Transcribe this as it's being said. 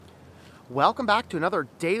Welcome back to another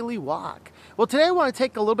Daily Walk. Well, today I want to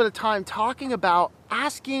take a little bit of time talking about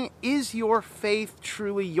asking, is your faith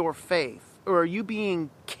truly your faith? Or are you being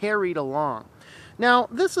carried along? Now,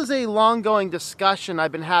 this is a long-going discussion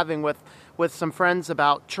I've been having with some friends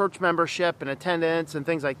about church membership and attendance and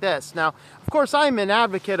things like this. Now, of course, I'm an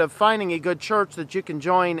advocate of finding a good church that you can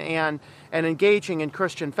join and engaging in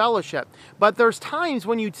Christian fellowship. But there's times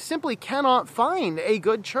when you simply cannot find a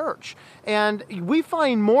good church. And we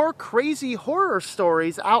find more crazy horror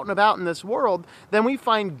stories out and about in this world than we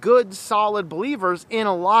find good, solid believers in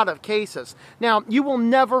a lot of cases. Now, you will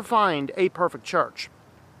never find a perfect church.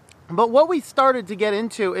 But what we started to get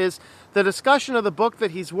into is the discussion of the book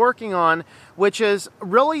that he's working on, which is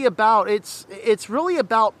really about, it's really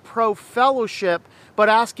about pro-fellowship, but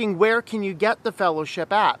asking where can you get the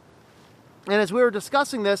fellowship at? And as we were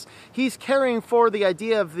discussing this, he's carrying forward the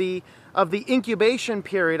idea of the incubation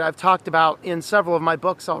period I've talked about in several of my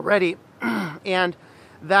books already. And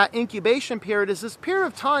that incubation period is this period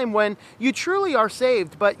of time when you truly are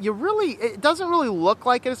saved, but it doesn't really look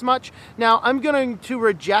like it as much. Now, I'm going to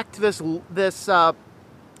reject this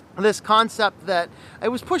concept that it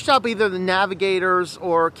was pushed out by either the Navigators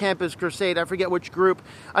or Campus Crusade, I forget which group,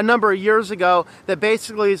 a number of years ago, that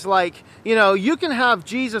basically is like, you can have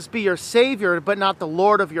Jesus be your Savior, but not the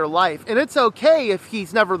Lord of your life. And it's okay if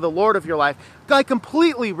He's never the Lord of your life. I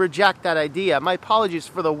completely reject that idea. My apologies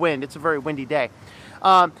for the wind. It's a very windy day.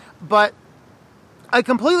 But I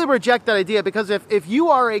completely reject that idea because if you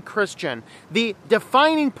are a Christian, the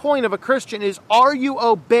defining point of a Christian is, are you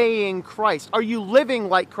obeying Christ? Are you living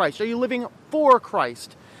like Christ? Are you living for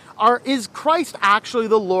Christ? Is Christ actually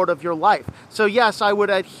the Lord of your life? So yes, I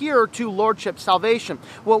would adhere to Lordship salvation.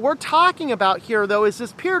 What we're talking about here, though, is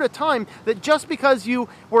this period of time that just because you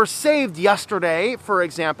were saved yesterday, for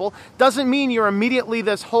example, doesn't mean you're immediately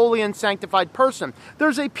this holy and sanctified person.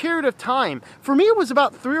 There's a period of time. For me, it was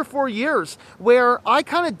about 3 or 4 years where I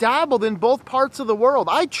kind of dabbled in both parts of the world.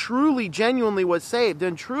 I truly, genuinely was saved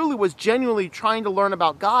and truly was genuinely trying to learn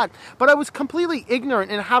about God, but I was completely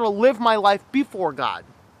ignorant in how to live my life before God.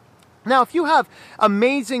 Now, if you have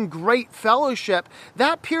amazing, great fellowship,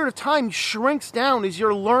 that period of time shrinks down as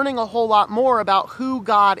you're learning a whole lot more about who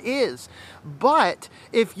God is. But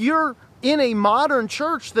if you're in a modern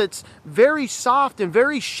church that's very soft and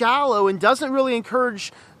very shallow and doesn't really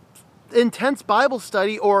encourage intense Bible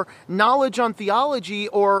study or knowledge on theology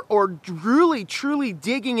or really, truly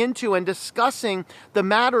digging into and discussing the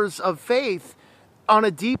matters of faith on a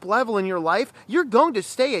deep level in your life, you're going to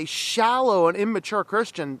stay a shallow and immature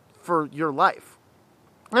Christian for your life.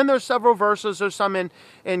 And there's several verses. There's some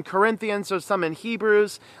in Corinthians, there's some in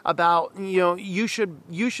Hebrews about, you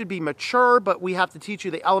should be mature, but we have to teach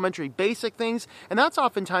you the elementary basic things. And that's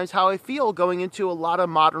oftentimes how I feel going into a lot of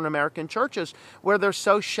modern American churches where they're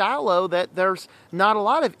so shallow that there's not a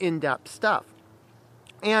lot of in-depth stuff.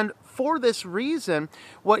 And for this reason,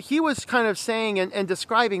 what he was kind of saying and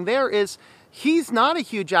describing there is, he's not a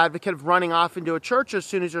huge advocate of running off into a church as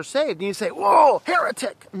soon as you're saved. And you say, whoa,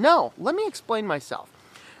 heretic. No, let me explain myself.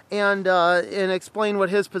 And explain what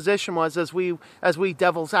his position was as we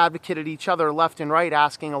devil's advocated each other left and right,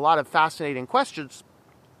 asking a lot of fascinating questions.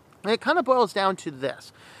 And it kind of boils down to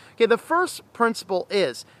this. Okay, the first principle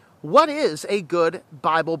is, what is a good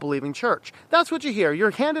Bible-believing church? That's what you hear.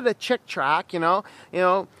 You're handed a chick tract,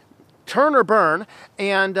 turn or burn,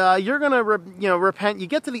 and you're going to repent. You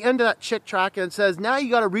get to the end of that chick tract and it says, now you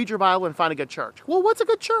got to read your Bible and find a good church. Well, what's a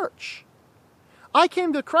good church? I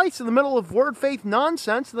came to Christ in the middle of word faith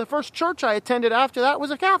nonsense, and the first church I attended after that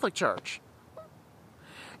was a Catholic church.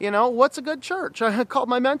 What's a good church? I called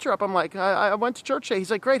my mentor up. I'm like, I went to church today.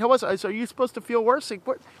 He's like, great, how was it? I said, are you supposed to feel worse? Like,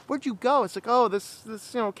 where'd you go? It's like, oh, this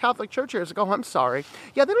Catholic church here. It's like, oh, I'm sorry.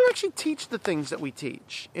 Yeah, they don't actually teach the things that we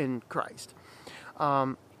teach in Christ.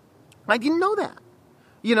 I didn't know that,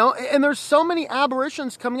 and there's so many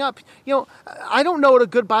aberrations coming up. I don't know what a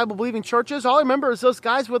good Bible-believing church is. All I remember is those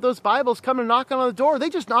guys with those Bibles coming and knocking on the door. They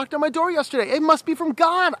just knocked on my door yesterday. It must be from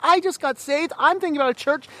God. I just got saved. I'm thinking about a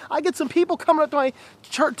church. I get some people coming up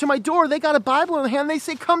to my door. They got a Bible in their hand. They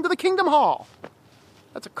say, come to the Kingdom Hall.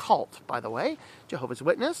 That's a cult, by the way. Jehovah's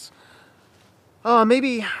Witness. I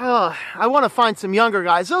want to find some younger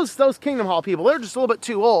guys. Those Kingdom Hall people, they're just a little bit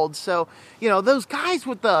too old. So, those guys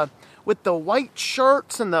with the white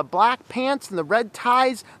shirts and the black pants and the red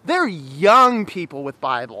ties, they're young people with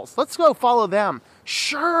Bibles. Let's go follow them.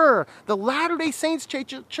 Sure, the Latter-day Saints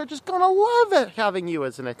church is going to love it having you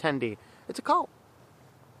as an attendee. It's a cult.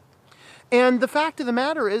 And the fact of the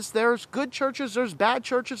matter is there's good churches, there's bad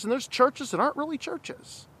churches, and there's churches that aren't really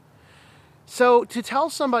churches. So to tell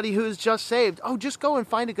somebody who's just saved, oh, just go and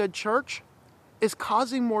find a good church, is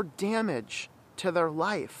causing more damage to their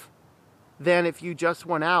life than if you just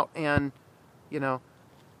went out and,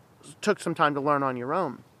 took some time to learn on your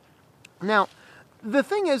own. Now, the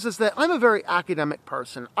thing is that I'm a very academic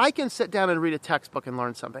person. I can sit down and read a textbook and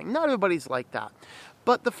learn something. Not everybody's like that.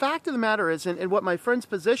 But the fact of the matter is, and what my friend's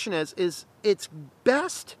position is it's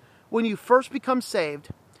best when you first become saved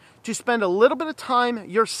to spend a little bit of time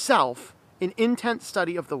yourself in intense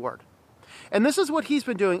study of the Word. And this is what he's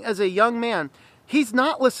been doing as a young man. He's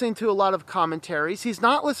not listening to a lot of commentaries. He's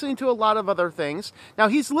not listening to a lot of other things. Now,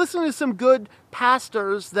 he's listening to some good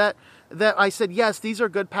pastors that I said, yes, these are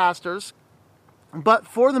good pastors. But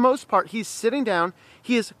for the most part, he's sitting down,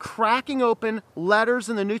 he is cracking open letters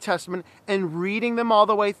in the New Testament and reading them all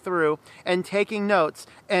the way through and taking notes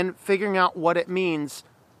and figuring out what it means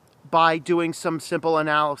by doing some simple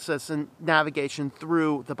analysis and navigation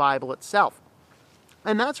through the Bible itself.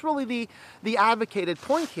 And that's really the advocated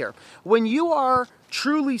point here. When you are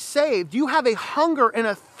truly saved, you have a hunger and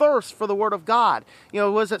a thirst for the Word of God.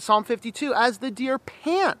 Was it Psalm 52? As the deer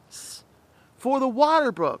pants for the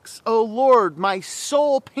water brooks, O Lord, my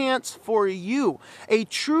soul pants for you. A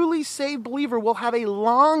truly saved believer will have a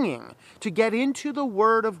longing to get into the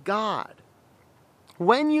Word of God.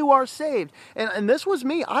 When you are saved, and this was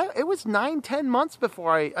me, it was 9-10 months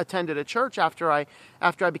before I attended a church after I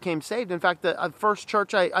became saved. In fact, the first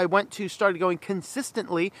church I went to, started going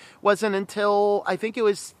consistently, wasn't until I think it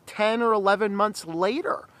was 10 or 11 months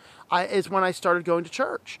later is when I started going to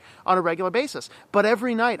church on a regular basis. But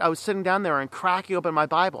every night I was sitting down there and cracking open my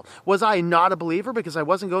Bible. Was I not a believer because I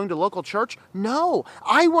wasn't going to local church? No,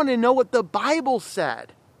 I wanted to know what the Bible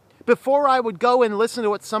said before I would go and listen to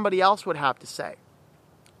what somebody else would have to say.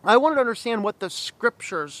 I wanted to understand what the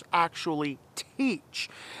Scriptures actually teach.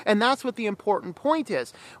 And that's what the important point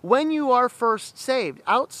is. When you are first saved,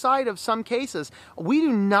 outside of some cases, we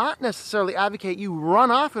do not necessarily advocate you run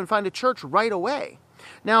off and find a church right away.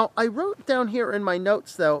 Now, I wrote down here in my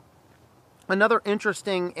notes, though, another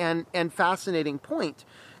interesting and fascinating point.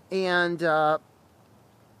 And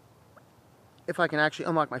if I can actually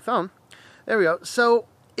unlock my phone. There we go. So,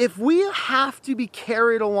 if we have to be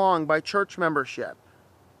carried along by church membership,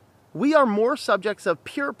 we are more subjects of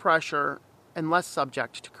peer pressure and less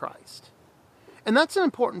subject to Christ. And that's an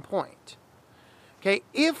important point. Okay,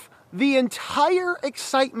 if the entire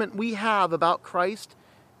excitement we have about Christ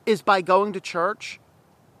is by going to church,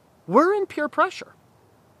 we're in peer pressure.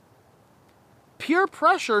 Peer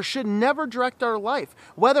pressure should never direct our life,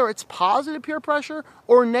 whether it's positive peer pressure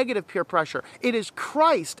or negative peer pressure. It is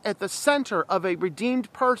Christ at the center of a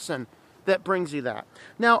redeemed person that brings you that.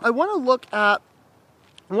 Now, I want to look at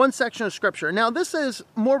one section of Scripture. Now, this is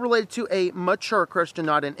more related to a mature Christian,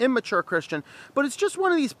 not an immature Christian, but it's just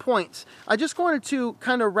one of these points. I just wanted to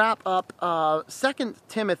kind of wrap up 2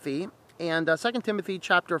 Timothy, and 2 Timothy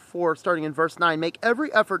chapter 4, starting in verse 9. Make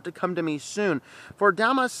every effort to come to me soon, for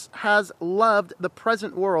Demas has loved the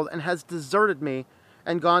present world and has deserted me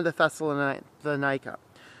and gone to Thessalonica.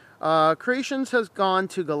 Crescens has gone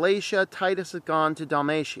to Galatia, Titus has gone to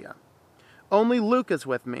Dalmatia. Only Luke is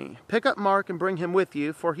with me. Pick up Mark and bring him with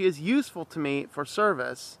you, for he is useful to me for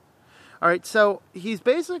service. All right, so he's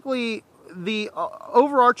basically the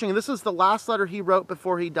overarching, this is the last letter he wrote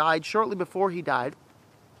before he died, shortly before he died.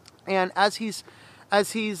 And as he's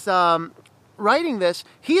writing this,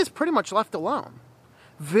 he is pretty much left alone.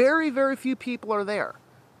 Very, very few people are there.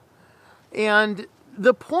 And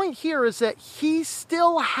the point here is that he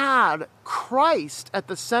still had Christ at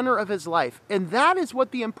the center of his life. And that is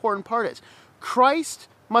what the important part is. Christ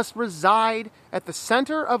must reside at the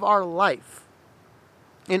center of our life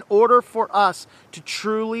in order for us to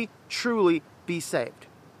truly, truly be saved.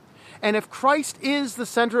 And if Christ is the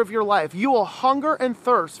center of your life, you will hunger and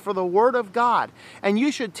thirst for the Word of God. And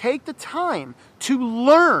you should take the time to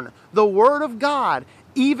learn the Word of God,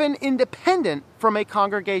 even independent from a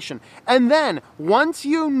congregation. And then, once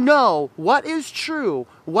you know what is true,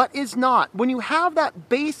 what is not, when you have that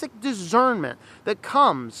basic discernment that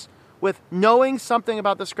comes with knowing something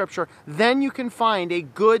about the Scripture, then you can find a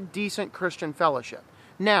good, decent Christian fellowship.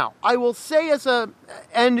 Now, I will say as an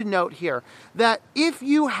end note here, that if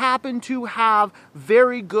you happen to have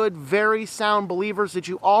very good, very sound believers that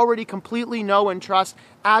you already completely know and trust,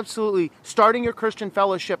 absolutely, starting your Christian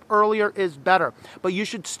fellowship earlier is better. But you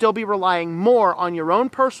should still be relying more on your own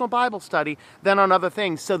personal Bible study than on other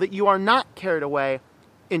things, so that you are not carried away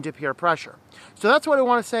into peer pressure. So that's what I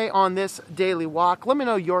want to say on this daily walk. Let me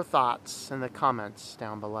know your thoughts in the comments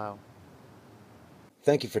down below.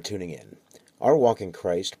 Thank you for tuning in. Our Walk in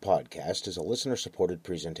Christ podcast is a listener-supported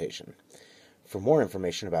presentation. For more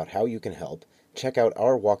information about how you can help, check out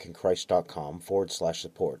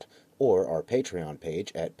ourwalkinchrist.com/support or our Patreon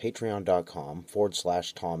page at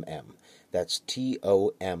patreon.com/Tom M. That's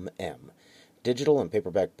TOMM. Digital and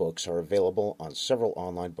paperback books are available on several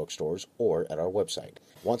online bookstores or at our website.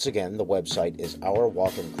 Once again, the website is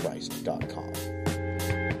ourwalkinchrist.com.